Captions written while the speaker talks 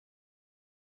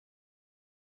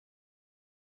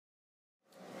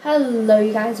Hello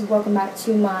you guys, welcome back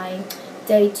to my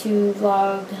day 2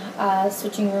 vlog,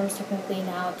 switching rooms technically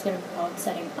now. It's going to be called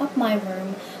setting up my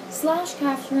room /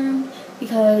 craft room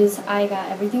because I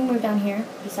got everything moved down here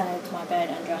besides my bed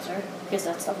and dresser because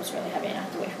that stuff was really heavy and I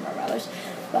had to wait for my brothers.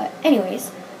 But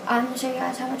anyways, I'm going to show you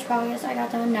guys how much progress I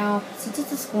got done now since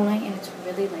it's a school night and it's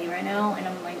really late right now and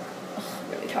I'm like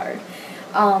really tired.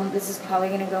 This is probably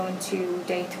going to go into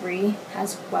day 3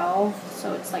 as well,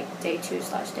 so it's like day 2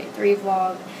 / day 3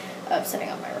 vlog of setting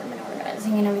up my room and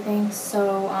organizing and everything.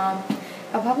 So,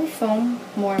 I'll probably film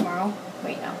more tomorrow.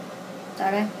 Wait, no.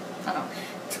 Saturday? I don't know.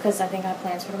 It's because I think I have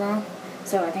plans for tomorrow.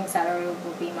 So I think Saturday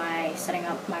will be my setting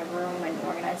up my room and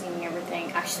organizing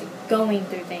everything, actually going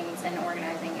through things and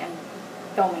organizing and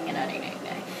filming and editing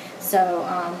day. So,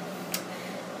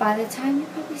 by the time you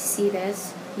probably see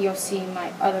this, you'll see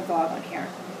my other vlog on here.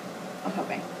 I'm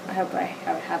hoping. I hope I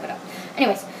have it up.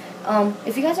 Anyways,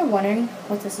 if you guys are wondering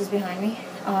what this is behind me,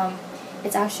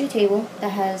 it's actually a table that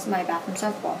has my bathroom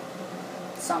stuff. Well,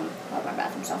 some of my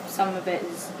bathroom stuff. Some of it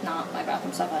is not my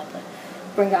bathroom stuff. I had to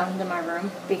bring down into my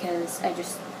room because I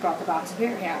just brought the box up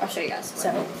here. Yeah, I'll show you guys.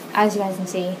 So, as you guys can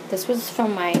see, this was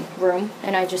from my room,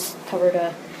 and I just covered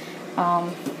a,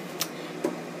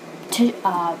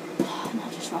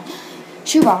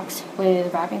 shoebox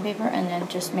with wrapping paper and then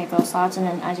just made little slots, and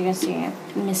then as you can see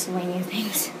miscellaneous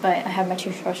things, but I have my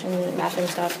toothbrush and the bathroom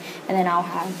stuff, and then I'll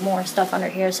have more stuff under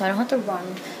here so I don't have to run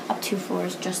up 2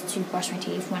 floors just to brush my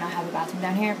teeth when I have a bathroom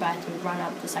down here, but I have to run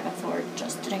up the 2nd floor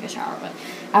just to take a shower. But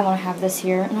I want to have this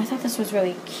here, and I thought this was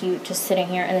really cute just sitting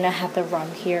here, and then I have the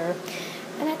rug here,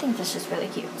 and I think this is really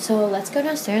cute. So let's go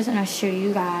downstairs and I'll show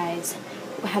you guys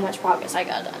how much progress I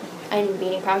got done. And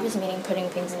meaning progress, meaning putting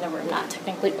things in the room, not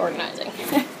technically organizing.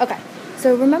 Okay,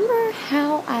 so remember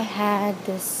how I had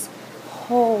this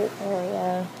whole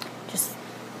area, just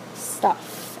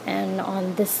stuff, and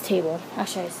on this table,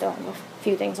 actually I still have a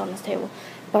few things on this table,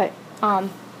 but,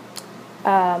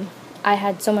 I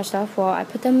had so much stuff, well, I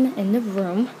put them in the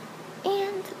room,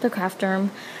 and the craft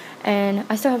room, and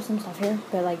I still have some stuff here,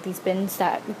 but like these bins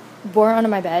that were under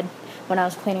my bed when I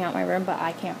was cleaning out my room, but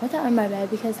I can't put that on my bed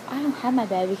because I don't have my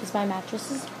bed because my mattress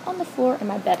is on the floor and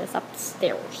my bed is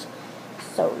upstairs.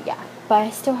 So yeah, but I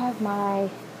still have my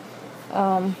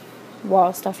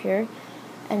wall stuff here,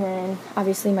 and then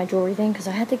obviously my jewelry thing because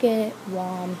I had to get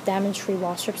damage-free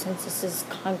wall strips since this is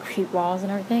concrete walls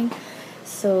and everything.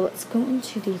 So let's go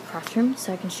into the craft room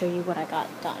so I can show you what I got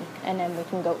done, and then we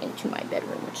can go into my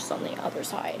bedroom, which is on the other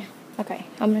side. Okay,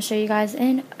 I'm going to show you guys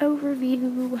an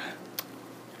overview.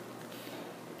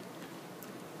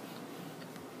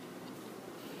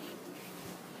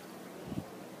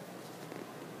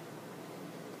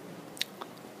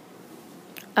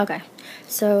 Okay,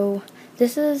 so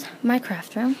this is my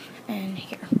craft room, and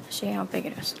here, I'll show you how big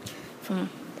it is from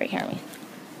right here.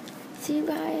 See you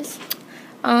guys?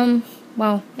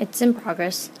 Well, it's in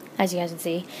progress, as you guys can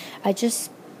see. I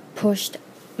just pushed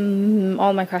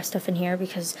all my craft stuff in here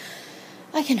because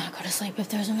I cannot go to sleep if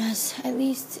there's a mess. At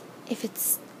least if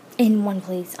it's in one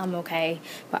place, I'm okay,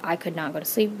 but I could not go to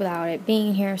sleep without it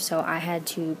being here, so I had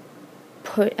to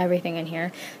put everything in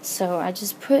here. So I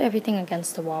just put everything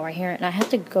against the wall right here, and I have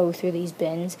to go through these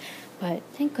bins, but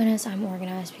thank goodness I'm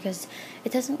organized because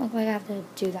it doesn't look like I have to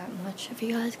do that much. If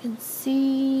you guys can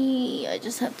see, I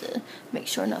just have to make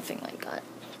sure nothing like got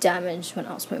damaged when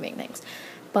I was moving things.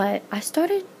 But I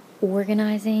started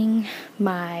organizing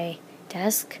my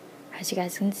desk, as you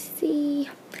guys can see,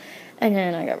 and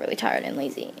then I got really tired and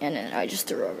lazy, and then I just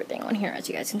threw everything on here, as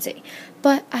you guys can see.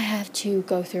 But I have to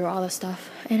go through all the stuff,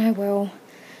 and I will.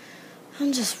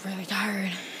 I'm just really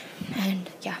tired, and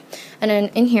yeah. And then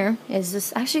in here is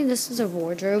this, actually this is a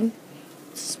wardrobe.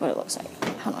 This is what it looks like.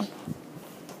 Hold on.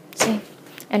 See?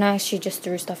 And I actually just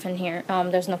threw stuff in here.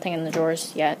 There's nothing in the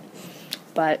drawers yet,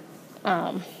 but,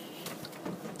 I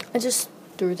just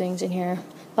threw things in here.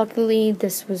 Luckily,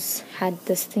 this had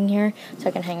this thing here, so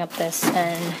I can hang up this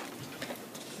and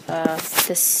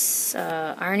this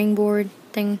ironing board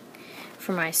thing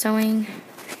for my sewing,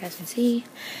 if you guys can see.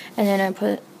 And then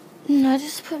I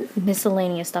just put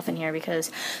miscellaneous stuff in here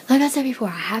because, like I said before,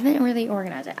 I haven't really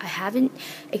organized it. I haven't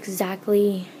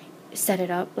exactly set it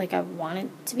up like I want it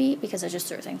to be because I just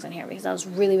threw things in here because I was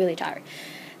really, really tired.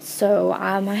 So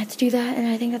I had to do that, and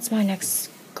I think that's my next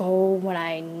goal when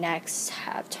I next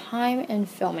have time and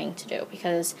filming to do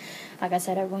because, like I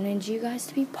said, I wanted you guys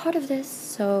to be part of this.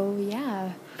 So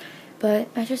yeah, but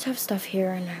I just have stuff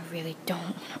here and I really don't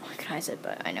want to organize it,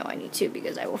 but I know I need to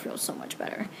because I will feel so much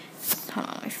better. Hold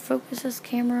on, let me focus this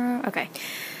camera. Okay,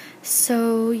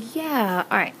 So, yeah.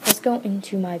 Alright, let's go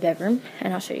into my bedroom,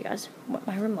 and I'll show you guys what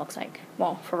my room looks like.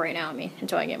 Well, for right now, I mean,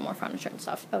 until I get more furniture and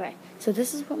stuff. Okay, so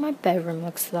this is what my bedroom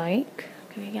looks like.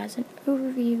 Give you guys an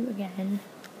overview again.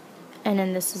 And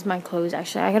then this is my clothes.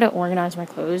 Actually, I gotta organize my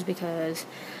clothes because,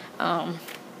 oh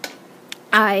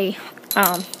my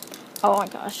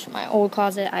gosh, my old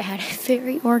closet, I had it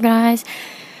very organized.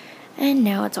 And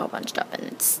now it's all bunched up, and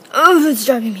it's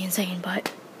driving me insane,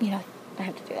 but, you know, I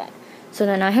have to do that. So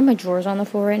then I have my drawers on the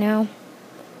floor right now,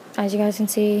 as you guys can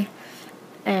see.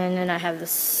 And then I have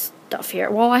this stuff here.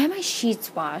 Well, I have my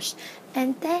sheets washed,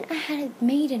 and then I had it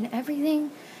made and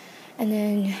everything. And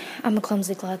then I'm a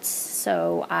clumsy klutz,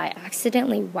 so I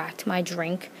accidentally whacked my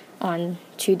drink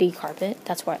onto the carpet.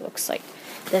 That's why it looks like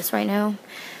this right now.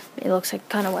 It looks like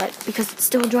kind of wet because it's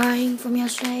still drying from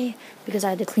yesterday, because I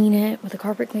had to clean it with a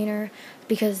carpet cleaner,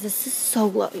 because this is so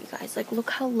low, you guys. Like, look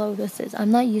how low this is.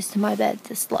 I'm not used to my bed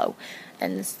this low,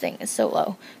 and this thing is so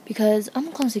low because I'm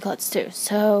a clumsy klutz too.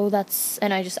 So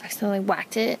and I just accidentally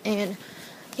whacked it, and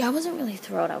yeah, I wasn't really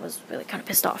thrilled. I was really kind of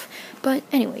pissed off. But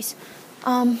anyways,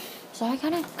 so I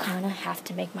kind of have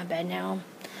to make my bed now.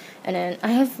 And then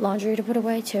I have laundry to put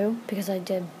away too, because I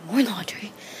did more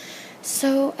laundry.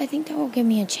 So I think that will give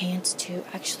me a chance to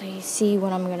actually see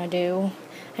what I'm gonna do.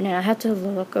 And then I have to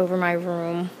look over my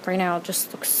room. Right now it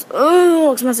just looks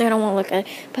messy. I don't want to look at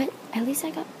it. But at least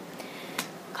I got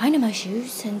kind of my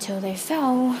shoes until they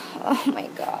fell. Oh my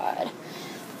god.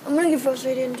 I'm gonna get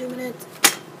frustrated in 2 minutes.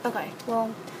 Okay,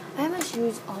 well, I have my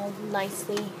shoes all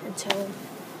nicely until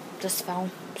this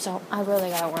fell. So I really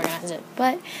gotta organize it.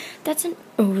 But that's an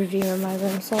overview of my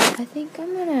room. So I think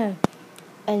I'm gonna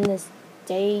end this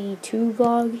day 2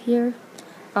 vlog here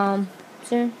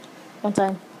soon, once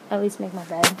I at least make my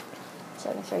bed, so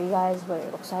I can show you guys what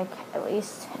it looks like at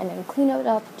least, and then clean it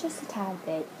up just a tad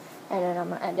bit, and then I'm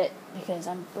gonna end it because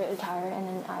I'm really tired, and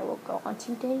then I will go on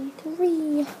to day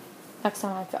 3 next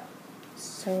time I film.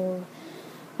 So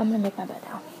I'm gonna make my bed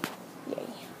now. Yay,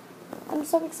 I'm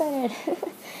so excited.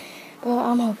 But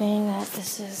I'm hoping that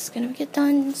this is going to get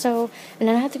done. So, and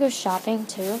then I have to go shopping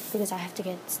too, because I have to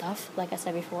get stuff, like I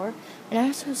said before. And I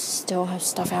also still have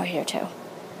stuff out here too.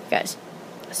 Guys,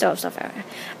 I still have stuff out here.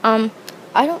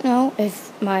 I don't know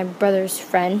if my brother's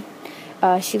friend,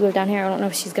 she lived down here. I don't know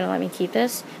if she's going to let me keep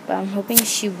this, but I'm hoping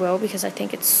she will, because I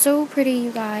think it's so pretty,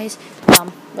 you guys.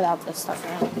 Without this stuff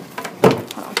around.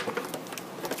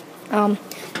 Hold on.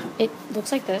 It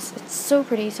looks like this. It's so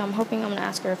pretty, so I'm hoping I'm going to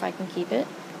ask her if I can keep it.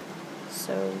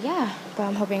 So, yeah, but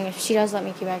I'm hoping if she does let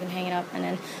me keep it, I can hang it up, and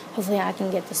then hopefully I can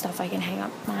get the stuff. I can hang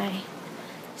up my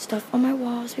stuff on my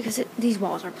walls, because these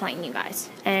walls are plain, you guys.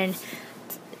 And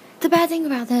the bad thing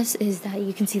about this is that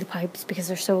you can see the pipes because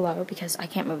they're so low, because I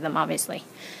can't move them, obviously,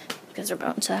 because they're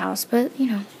built into the house. But, you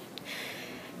know,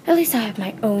 at least I have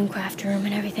my own craft room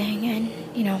and everything, and,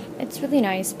 you know, it's really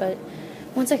nice. But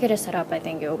once I get it set up, I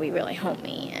think it will be really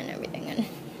homey and everything, and,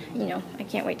 you know, I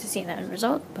can't wait to see the end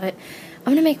result. But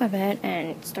I'm gonna make my bed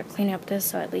and start cleaning up this,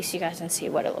 so at least you guys can see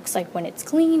what it looks like when it's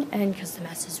clean, and because the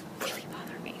mess is really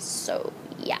bothering me. So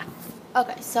yeah.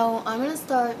 Okay, so I'm gonna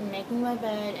start making my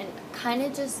bed and kind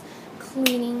of just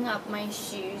cleaning up my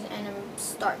shoes, and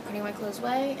start putting my clothes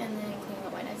away, and then cleaning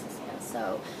up my nightstand,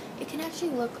 so it can actually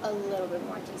look a little bit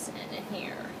more decent in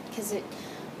here, because it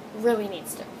really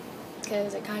needs to,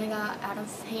 because it kind of got out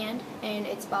of hand and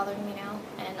it's bothering me now,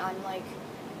 and I'm like,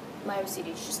 my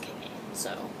OCD just came in.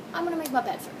 So I'm gonna make my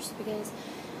bed first, because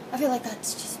I feel like that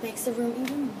just makes the room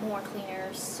even more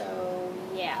cleaner. So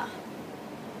yeah.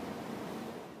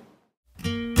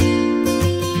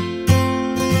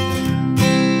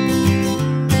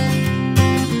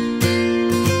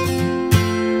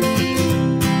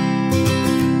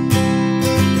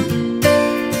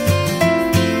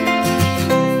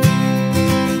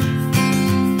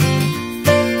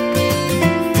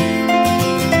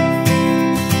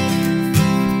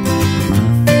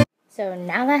 So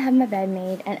now that I have my bed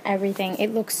made and everything,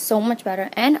 it looks so much better.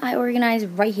 And I organized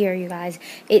right here, you guys.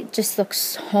 It just looks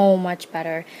so much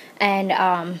better. And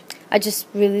I just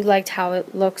really liked how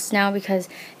it looks now, because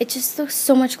it just looks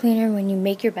so much cleaner when you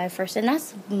make your bed first. And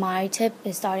that's my tip,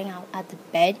 is starting out at the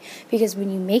bed, because when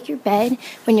you make your bed,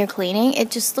 when you're cleaning, it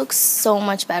just looks so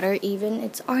much better.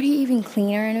 It's already even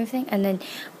cleaner and everything, and then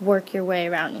work your way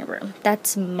around your room.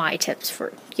 That's my tips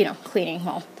for, you know, cleaning.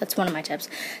 Well, that's one of my tips.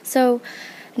 So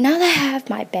now that I have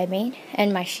my bed made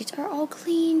and my sheets are all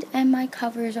cleaned, and my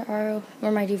covers are,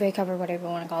 or my duvet cover, whatever you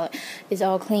want to call it, is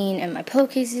all clean, and my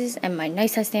pillowcases and my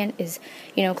nightstand is,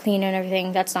 you know, clean and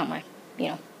everything. That's not my, you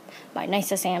know, my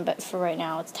nightstand, but for right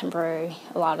now it's temporary.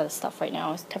 A lot of the stuff right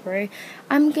now is temporary.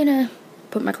 I'm gonna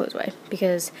put my clothes away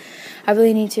because I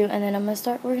really need to. And then I'm going to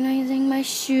start organizing my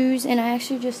shoes. And I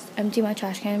actually just emptied my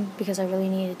trash can because I really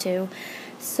needed to.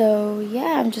 So,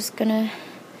 yeah, I'm just going to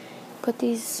put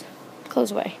these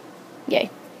clothes away. Yay.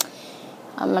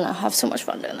 I'm going to have so much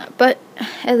fun doing that. But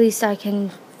at least I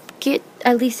can get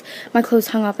at least my clothes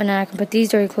hung up, and then I can put these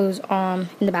dirty clothes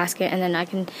in the basket, and then I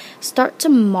can start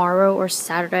tomorrow or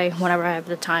Saturday, whenever I have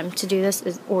the time to do this,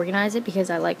 is organize it, because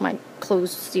I like my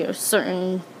clothes, you know,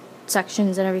 certain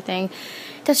sections and everything.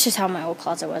 That's just how my old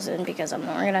closet was in, because I'm an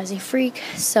organizing freak.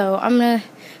 So I'm gonna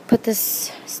put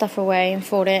this stuff away and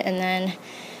fold it, and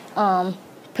then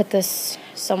put this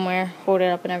somewhere, hold it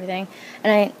up and everything.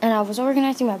 And I was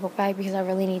organizing my book bag because I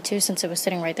really need to, since it was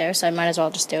sitting right there, so I might as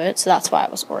well just do it. So that's why I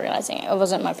was organizing it. It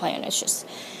wasn't my plan, it just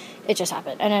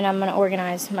happened. And then I'm going to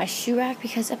organize my shoe rack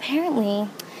because apparently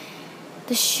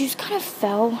the shoes kind of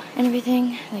fell and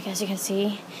everything, like as you can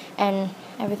see, and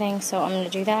everything. So I'm going to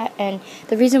do that. And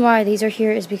the reason why these are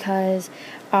here is because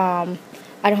I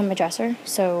don't have my dresser,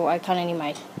 so I kind of need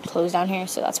my clothes down here,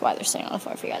 so that's why they're sitting on the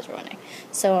floor, if you guys are wondering.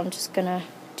 So I'm just going to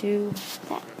do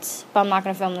that. But I'm not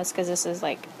going to film this because this is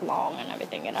like long and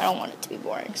everything, and I don't want it to be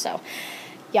boring. So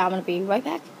yeah, I'm going to be right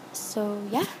back. So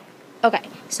yeah. Okay,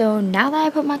 so now that I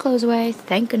put my clothes away,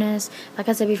 thank goodness, like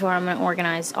I said before, I'm going to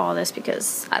organize all this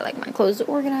because I like my clothes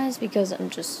organized, because I'm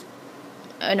just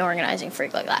an organizing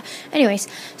freak like that. Anyways,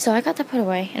 so I got that put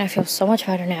away, and I feel so much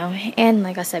better now. And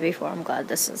like I said before, I'm glad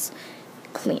this is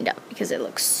cleaned up because it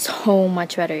looks so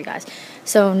much better, you guys.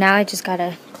 So now I just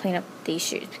gotta clean up these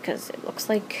shoes because it looks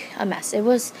like a mess. It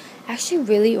was actually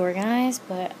really organized,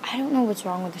 but I don't know what's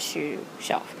wrong with the shoe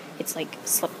shelf. It's like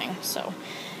slipping, so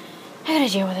I gotta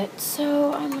deal with it.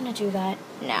 So I'm gonna do that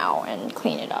now and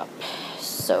clean it up.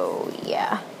 So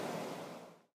yeah.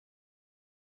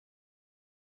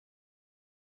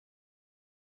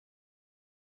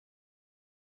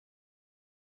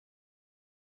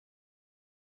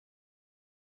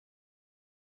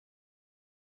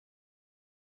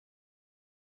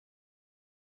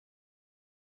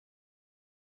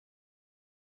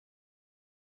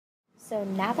 So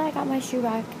now that I got my shoe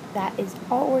rack, that is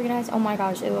all organized. Oh my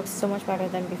gosh, it looks so much better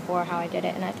than before how I did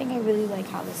it. And I think I really like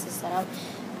how this is set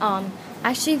up.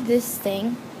 Actually, this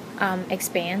thing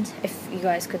expands. If you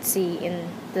guys could see in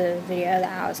the video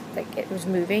that I was, like, it was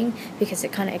moving because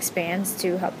it kind of expands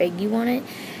to how big you want it.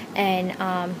 And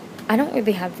I don't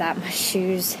really have that much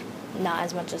shoes, not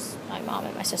as much as my mom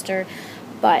and my sister,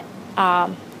 but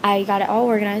I got it all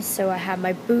organized. So I have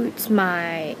my boots,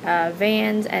 my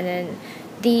Vans, and then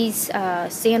these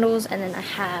sandals, and then I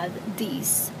have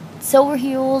these silver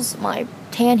heels, my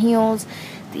tan heels,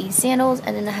 these sandals,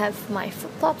 and then I have my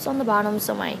flip-flops on the bottom,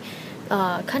 so my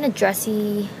kind of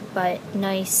dressy but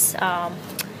nice,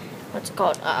 what's it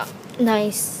called,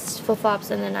 nice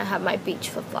flip-flops, and then I have my beach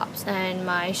flip-flops and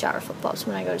my shower flip-flops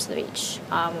when I go to the beach,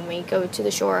 when we go to the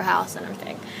shore house and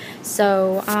everything.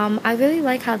 So I really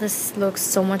like how this looks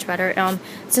so much better.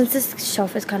 Since this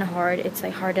shelf is kind of hard, it's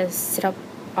like hard to sit up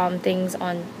things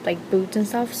on like boots and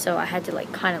stuff, so I had to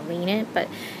like kind of lean it, but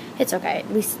it's okay.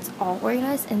 At least it's all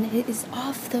organized and it is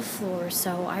off the floor,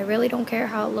 so I really don't care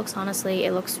how it looks. Honestly,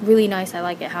 it looks really nice. I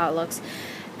like it how it looks,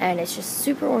 and it's just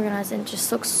super organized and it just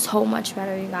looks so much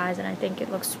better, you guys, and I think it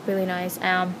looks really nice.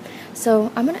 So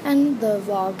I'm gonna end the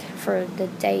vlog for the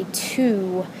day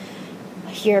 2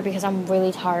 here because I'm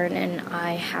really tired and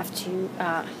I have to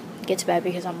get to bed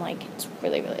because I'm like, it's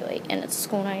really late and it's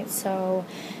school night. So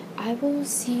I will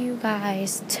see you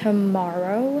guys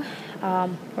tomorrow,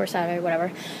 or Saturday,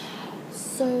 whatever.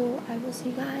 So I will see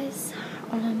you guys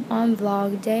on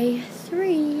vlog day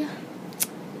 3.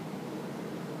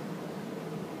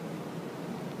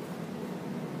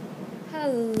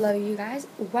 Hello, you guys.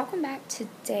 Welcome back to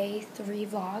day 3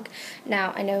 vlog.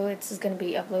 Now, I know this is going to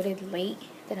be uploaded late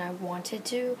than I wanted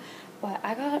to, but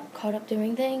I got caught up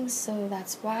doing things, so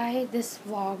that's why this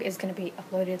vlog is going to be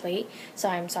uploaded late. So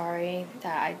I'm sorry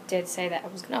that I did say that I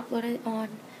was going to upload it on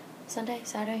Sunday,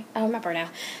 Saturday, I don't remember now.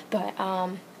 But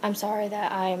I'm sorry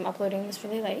that I'm uploading this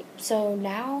really late. So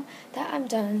now that I'm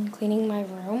done cleaning my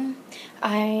room,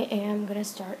 I am going to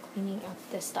start cleaning up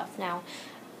this stuff. Now,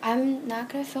 I'm not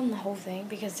going to film the whole thing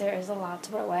because there is a lot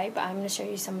to put away, but I'm going to show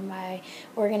you some of my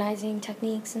organizing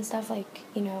techniques and stuff, like,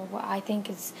 you know, what I think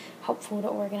is helpful to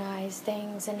organize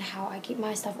things and how I keep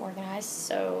my stuff organized.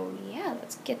 So, yeah,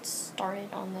 let's get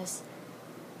started on this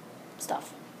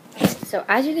stuff. So,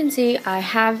 as you can see, I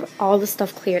have all the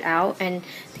stuff cleared out, and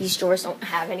these drawers don't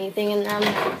have anything in them,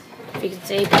 if you can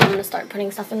see, but I'm going to start putting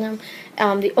stuff in them.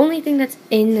 The only thing that's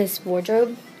in this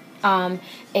wardrobe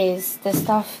is this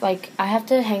stuff. Like, I have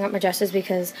to hang up my dresses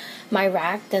because my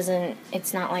rack doesn't,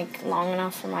 it's not like long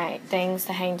enough for my things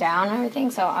to hang down and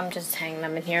everything, so I'm just hanging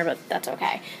them in here, but that's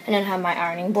okay. And then I have my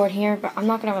ironing board here, but I'm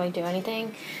not going to really do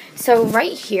anything. So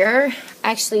right here,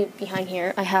 actually behind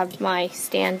here, I have my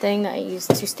stand thing that I use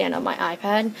to stand up my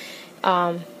iPad,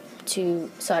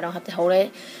 so I don't have to hold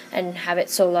it and have it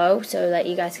so low so that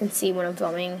you guys can see when I'm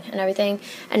filming and everything.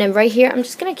 And then right here, I'm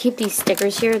just going to keep these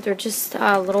stickers here. They're just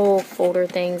little folder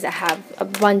things that have a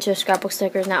bunch of scrapbook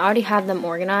stickers. Now, I already have them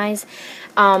organized.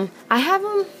 I have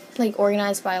them like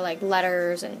organized by like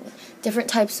letters and different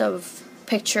types of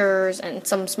pictures and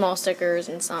some small stickers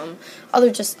and some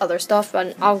other stuff,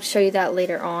 but I'll show you that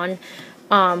later on.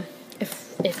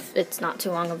 If it's not too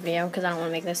long of a video, because I don't want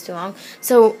to make this too long.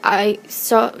 So I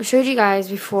showed you guys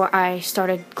before I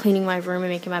started cleaning my room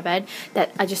and making my bed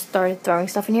that I just started throwing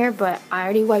stuff in here, but I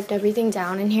already wiped everything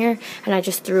down in here and I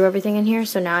just threw everything in here.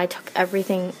 So now I took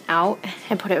everything out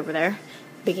and put it over there,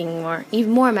 making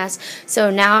even more mess.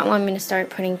 So now I'm going to start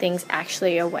putting things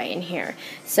actually away in here.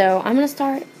 So I'm going to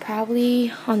start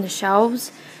probably on the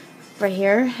shelves right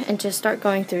here and just start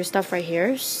going through stuff right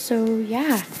here. So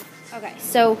yeah. Okay,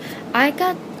 so I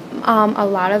got a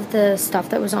lot of the stuff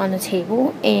that was on the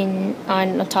table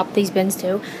on the top of these bins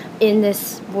too in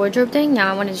this wardrobe thing.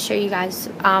 Now I wanted to show you guys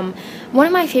one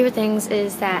of my favorite things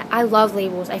is that I love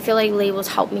labels. I feel like labels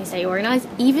help me stay organized.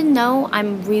 Even though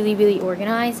I'm really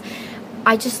organized,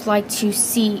 I just like to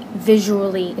see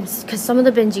visually, because some of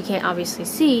the bins you can't obviously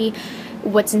see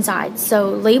what's inside. So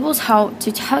labels help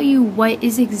to tell you what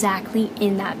is exactly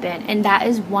in that bin, and that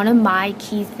is one of my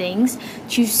key things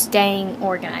to staying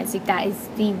organized. Like, that is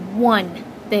the one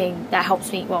thing that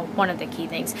helps me, well, one of the key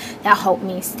things that help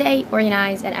me stay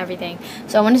organized and everything.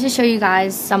 So I wanted to show you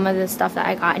guys some of the stuff that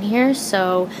I got in here.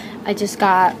 So I just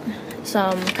got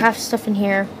some craft stuff in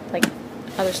here, like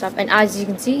other stuff, and as you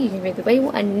can see, you can read the label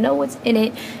and know what's in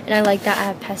it, and I like that. I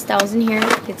have pastels in here,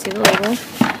 you can see the label.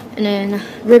 And then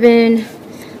ribbon,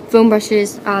 foam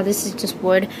brushes, this is just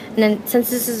wood. And then since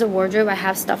this is a wardrobe, I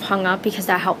have stuff hung up because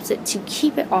that helps it to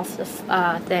keep it off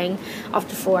the off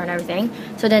the floor and everything.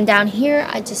 So then down here,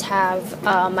 I just have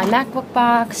my MacBook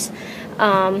box,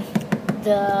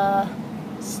 the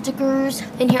stickers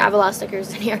in here. I have a lot of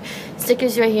stickers in here.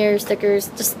 Stickers right here, stickers,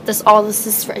 just this, all this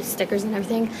is for stickers and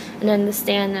everything. And then the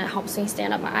stand that helps me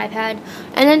stand up my iPad.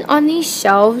 And then on these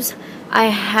shelves, I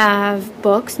have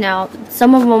books. Now,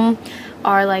 some of them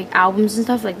are like albums and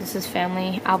stuff. Like, this is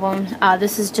family albums.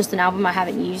 This is just an album I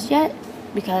haven't used yet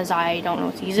because I don't know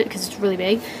what to use it because it's really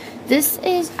big. This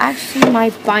is actually my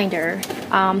binder.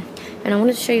 And I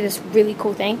wanted to show you this really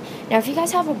cool thing. Now, if you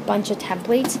guys have a bunch of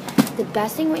templates, the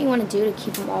best thing what you want to do to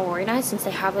keep them all organized, since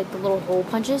they have like the little hole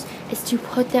punches, is to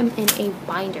put them in a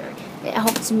binder. It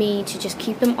helps me to just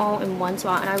keep them all in one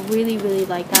spot, and I really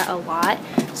like that a lot.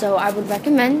 So I would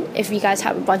recommend, if you guys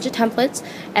have a bunch of templates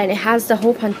and it has the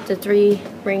hole punch, the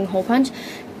 3-ring hole punch,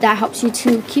 that helps you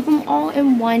to keep them all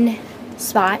in one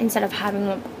spot instead of having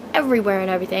them everywhere and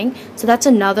everything. So that's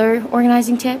another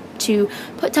organizing tip, to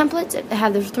put templates, if they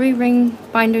have the 3-ring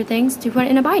binder things, to put it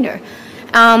in a binder.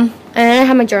 And then I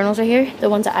have my journals right here, the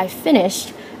ones that I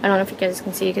finished. I don't know if you guys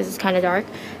can see because it's kind of dark.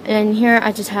 And here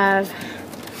I just have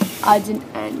odds and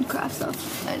end craft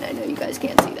stuff, and I know you guys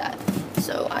can't see that,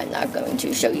 so I'm not going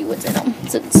to show you what's in them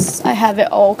since I have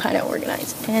it all kind of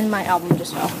organized. And my album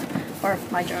just fell, or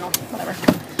my journal, whatever.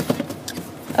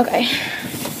 Okay,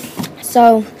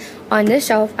 so on this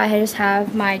shelf I just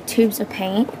have my tubes of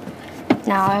paint.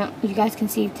 Now you guys can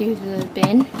see through the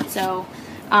bin. So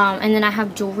and then I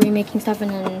have jewelry making stuff, and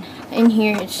then in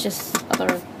here it's just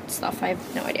other stuff. I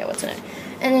have no idea what's in it.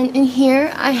 And then in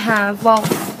here I have, well,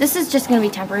 this is just going to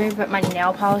be temporary, but my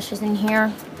nail polish is in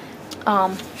here.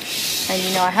 And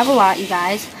you know I have a lot, you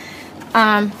guys.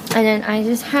 And then I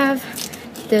just have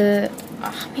the,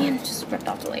 oh man, just ripped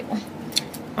off the label.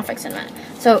 I'll fix it in a minute.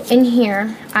 So in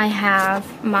here I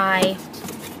have my,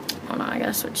 hold on, I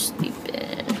gotta switch the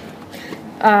bin.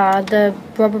 The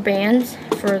rubber bands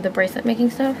for the bracelet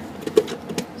making stuff.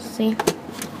 See?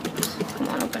 Come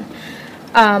on,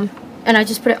 open. And I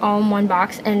just put it all in one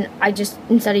box, and I just,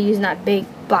 instead of using that big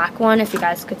black one, if you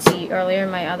guys could see earlier in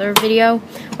my other video,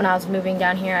 when I was moving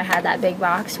down here, I had that big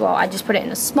box. Well, I just put it in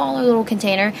a smaller little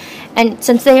container, and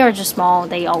since they are just small,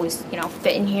 they always, you know,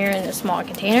 fit in here in the smaller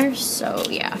containers, so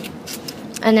yeah.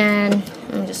 And then,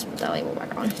 let me just put that label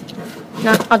back on.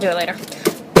 No, I'll do it later.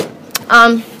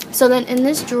 So then in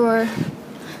this drawer,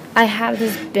 I have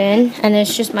this bin, and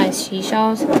it's just my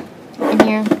seashells in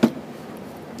here.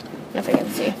 I don't know if I can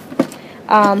see.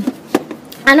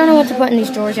 I don't know what to put in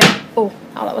these drawers yet. Oh,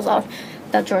 that was loud.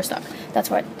 That drawer stuck. That's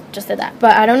what just did that.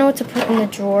 But I don't know what to put in the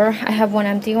drawer. I have one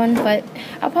empty one, but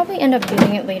I'll probably end up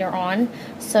using it later on.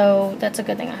 So that's a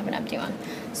good thing I have an empty one.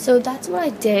 So that's what I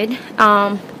did.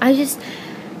 I just,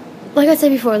 like I said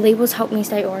before, labels help me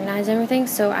stay organized and everything.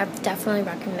 So I definitely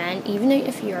recommend, even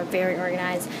if you're very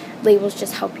organized, labels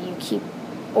just help you keep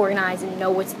organized and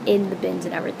know what's in the bins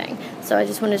and everything. So I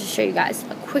just wanted to show you guys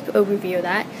a quick overview of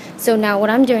that. So now what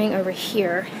I'm doing over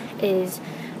here is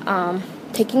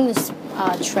taking this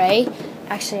tray.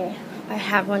 Actually, I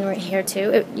have one right here too.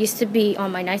 It used to be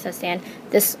on my nightstand.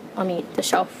 The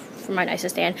shelf for my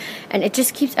nightstand, and it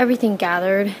just keeps everything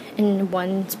gathered in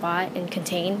one spot and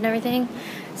contained and everything.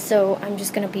 So I'm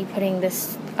just gonna be putting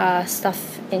this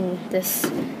stuff in this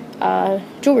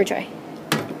jewelry tray.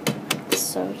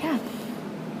 So yeah.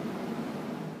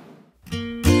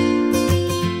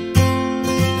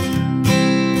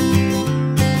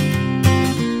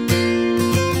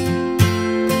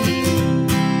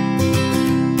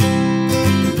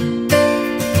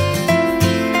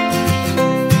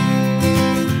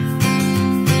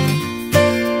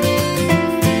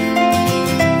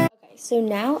 So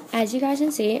now, as you guys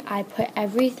can see, I put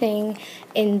everything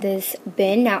in this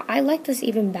bin. Now, I like this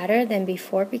even better than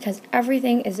before because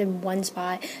everything is in one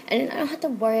spot. And I don't have to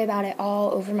worry about it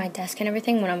all over my desk and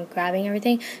everything when I'm grabbing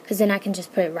everything, because then I can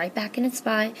just put it right back in its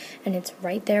spot and it's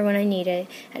right there when I need it.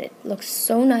 And it looks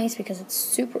so nice because it's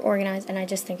super organized, and I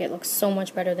just think it looks so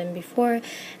much better than before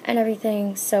and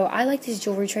everything. So I like these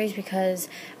jewelry trays because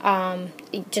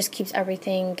it just keeps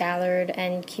everything gathered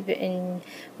and keep it in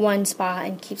one spot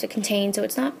and keeps it contained, so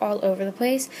it's not all over the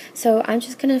place. So I'm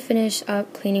just gonna finish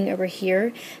up cleaning over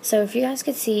here. So if you guys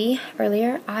could see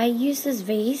earlier, I used this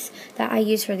vase that I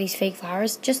use for these fake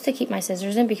flowers just to keep my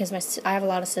scissors in, because I have a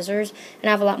lot of scissors and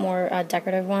I have a lot more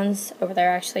decorative ones over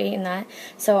there actually in that.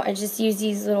 So I just use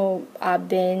these little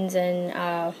bins and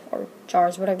or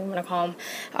jars, whatever you want to call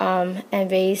them, and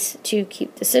vase to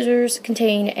keep the scissors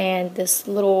contained, and this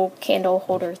little candle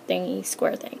holder thingy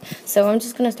square thing. So I'm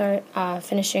just gonna start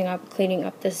finishing up cleaning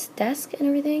up this desk and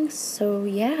everything. So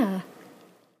yeah.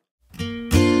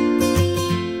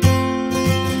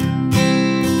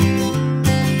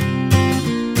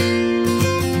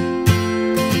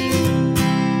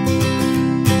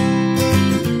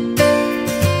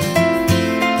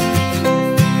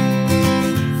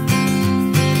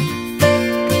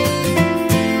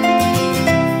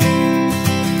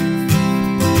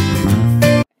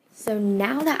 So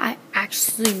now that I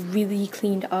actually really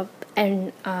cleaned up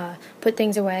and put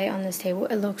things away on this table,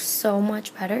 it looks so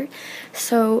much better.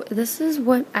 So this is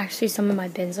what actually some of my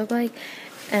bins look like,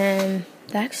 and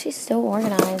they're actually still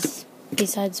organized.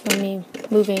 Besides from me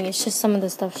moving, it's just some of the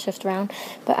stuff shift around.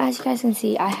 But as you guys can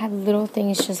see, I have little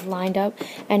things just lined up,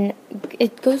 and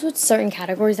it goes with certain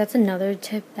categories. That's another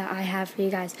tip that I have for you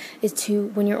guys, is to,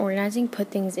 when you're organizing, put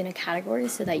things in a category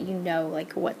so that you know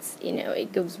like what's,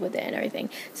 it goes with it and everything.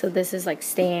 So this is like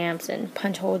stamps and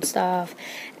punch hole stuff,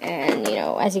 and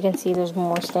as you can see, there's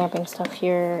more stamping stuff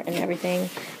here and everything.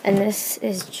 And this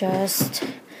is just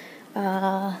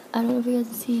I don't know if you guys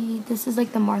can see, this is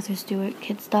like the Martha Stewart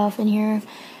kit stuff in here,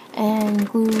 and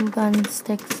glue gun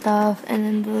stick stuff, and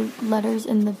then the letters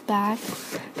in the back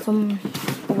from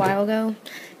a while ago.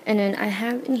 And then I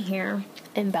have in here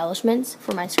embellishments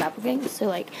for my scrapbooking, so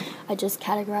like I just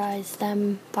categorize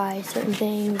them by certain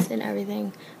things and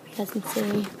everything, you guys can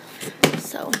see.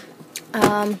 So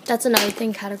that's another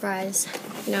thing, categorize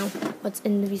what's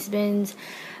in these bins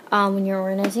when you're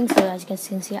organizing. So as you guys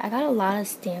can see, I got a lot of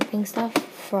stamping stuff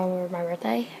for my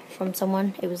birthday from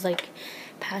someone. It was like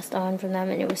passed on from them,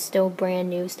 and it was still brand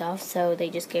new stuff, so they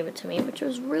just gave it to me, which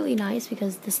was really nice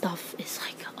because the stuff is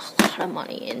like a lot of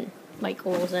money in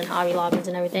Michael's and Hobby Lobbies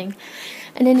and everything.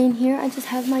 And then in here I just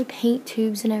have my paint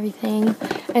tubes and everything,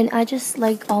 and I just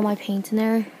like all my paints in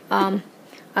there.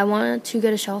 I wanted to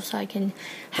get a shelf so I can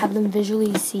have them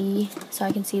visually see, so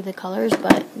I can see the colors,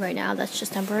 but right now that's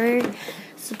just temporary.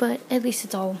 So, but at least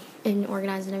it's all in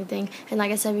organized and everything. And like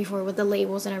I said before, with the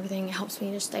labels and everything, it helps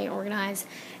me to stay organized.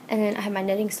 And then I have my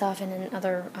knitting stuff and then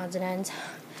other odds and ends.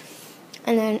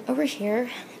 And then over here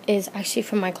is actually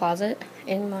from my closet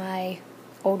in my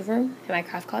old room, in my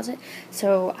craft closet.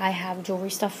 So I have jewelry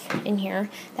stuff in here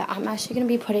that I'm actually going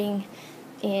to be putting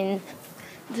in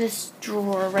this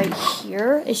drawer right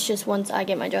here. It's just once I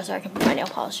get my dresser, I can put my nail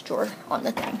polish drawer on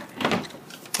the thing.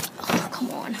 Oh,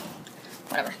 come on.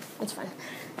 Whatever. It's fine.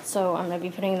 So I'm going to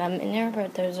be putting them in there,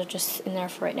 but those are just in there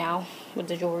for right now with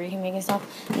the jewelry making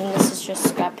stuff. And then this is just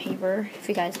scrap paper. If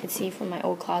you guys could see from my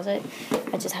old closet,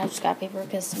 I just have scrap paper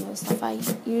because some of the stuff I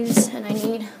use and I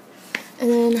need. And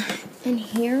then in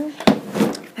here,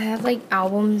 I have like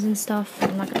albums and stuff.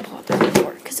 I'm not going to pull out the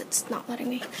drawer because it's not letting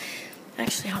me.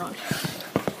 Actually, hold on.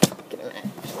 Give me a minute.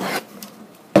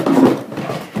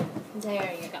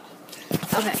 There you go.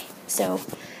 Okay, so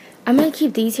I'm going to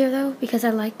keep these here, though, because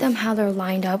I like them how they're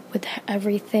lined up with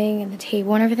everything and the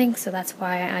table and everything, so that's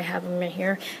why I have them in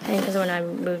here. And because when I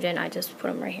moved in, I just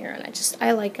put them right here, and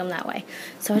I like them that way.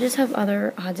 So I just have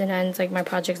other odds and ends, like my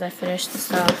projects I finished and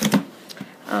stuff.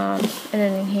 And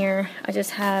then in here, I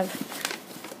just have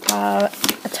a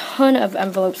ton of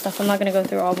envelope stuff. I'm not going to go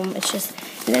through all of them. It's just,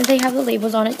 and then they have the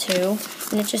labels on it, too,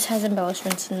 and it just has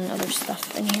embellishments and other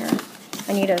stuff in here.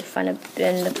 I need to find a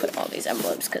bin to put all these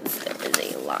envelopes because there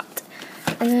is a lot.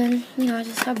 And then, you know, I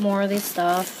just have more of this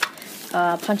stuff,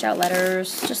 punch out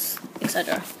letters, just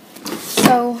etc.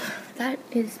 So that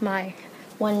is my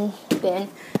one bin.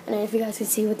 And then if you guys can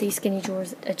see with these skinny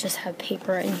drawers, I just have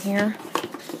paper in here.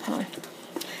 Hold on.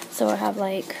 So I have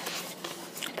like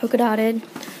polka dotted,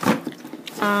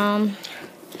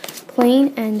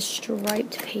 plain and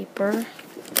striped paper.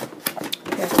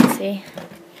 You guys can see.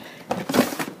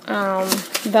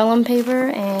 Vellum paper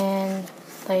and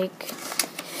like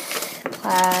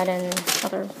plaid and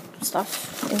other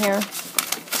stuff in here.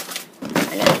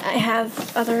 And then I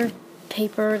have other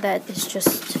paper that is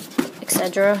just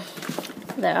etc.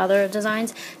 The other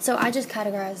designs. So I just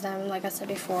categorize them like I said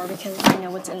before because I know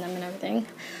what's in them and everything.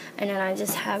 And then I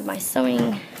just have my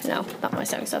sewing, no, not my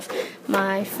sewing stuff,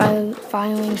 my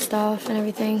filing stuff and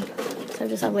everything. So I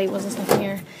just have labels and stuff in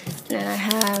here. And then I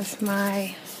have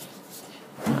my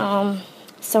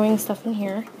sewing stuff in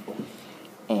here,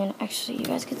 and actually you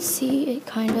guys could see it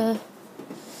kind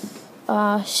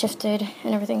of shifted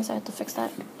and everything, so I have to fix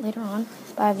that later on.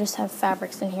 But I just have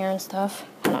fabrics in here and stuff.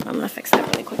 Hold on, I'm gonna fix that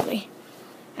really quickly,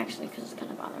 actually, because it's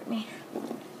kind of bothering me.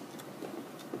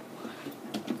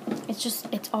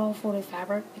 It's all folded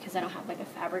fabric because I don't have like a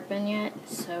fabric bin yet,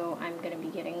 so I'm gonna be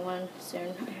getting one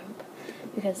soon, I hope,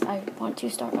 because I want to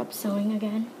start up sewing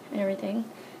again and everything.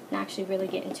 And actually really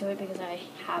get into it because I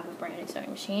have a brand new sewing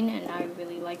machine and I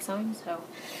really like sewing. So,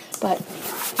 but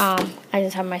I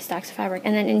just have my stacks of fabric,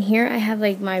 and then in here I have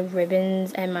like my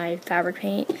ribbons and my fabric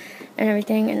paint and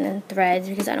everything, and then threads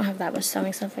because I don't have that much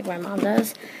sewing stuff like my mom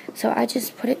does. So I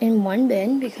just put it in one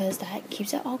bin because that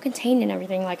keeps it all contained and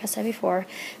everything, like I said before.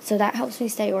 So that helps me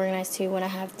stay organized too when I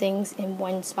have things in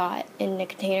one spot in the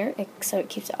container, so it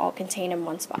keeps it all contained in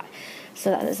one spot. So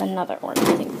that is another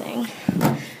organizing thing.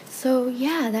 So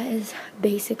yeah, that is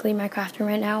basically my craft room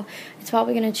right now. It's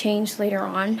probably going to change later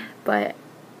on, but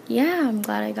yeah, I'm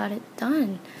glad I got it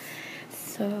done.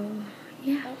 So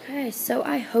yeah. Okay, so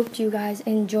I hope you guys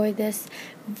enjoyed this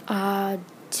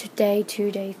day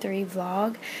 2, day 3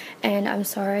 vlog, and I'm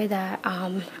sorry that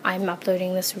I'm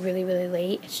uploading this really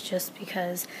late. It's just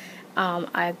because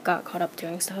I got caught up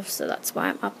doing stuff, so that's why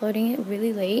I'm uploading it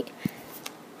really late.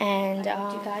 And I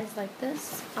hope you guys like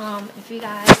this. If you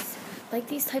guys like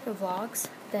these type of vlogs,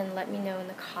 then let me know in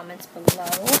the comments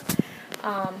below.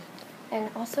 And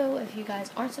also, if you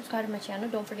guys aren't subscribed to my channel,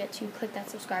 don't forget to click that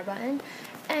subscribe button.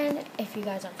 And if you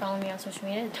guys aren't following me on social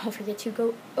media, don't forget to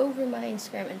go over my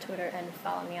Instagram and Twitter and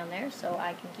follow me on there so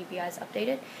I can keep you guys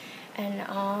updated. And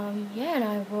yeah, and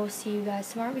I will see you guys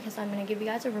tomorrow because I'm going to give you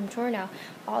guys a room tour now.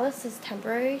 All this is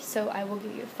temporary, so I will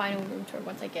give you a final room tour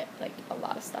once I get like a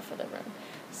lot of stuff for the room.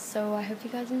 So I hope you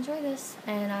guys enjoy this,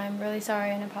 and I'm really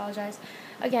sorry and apologize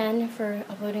again for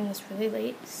uploading this really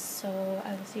late. So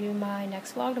I will see you in my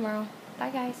next vlog tomorrow. Bye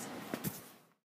guys.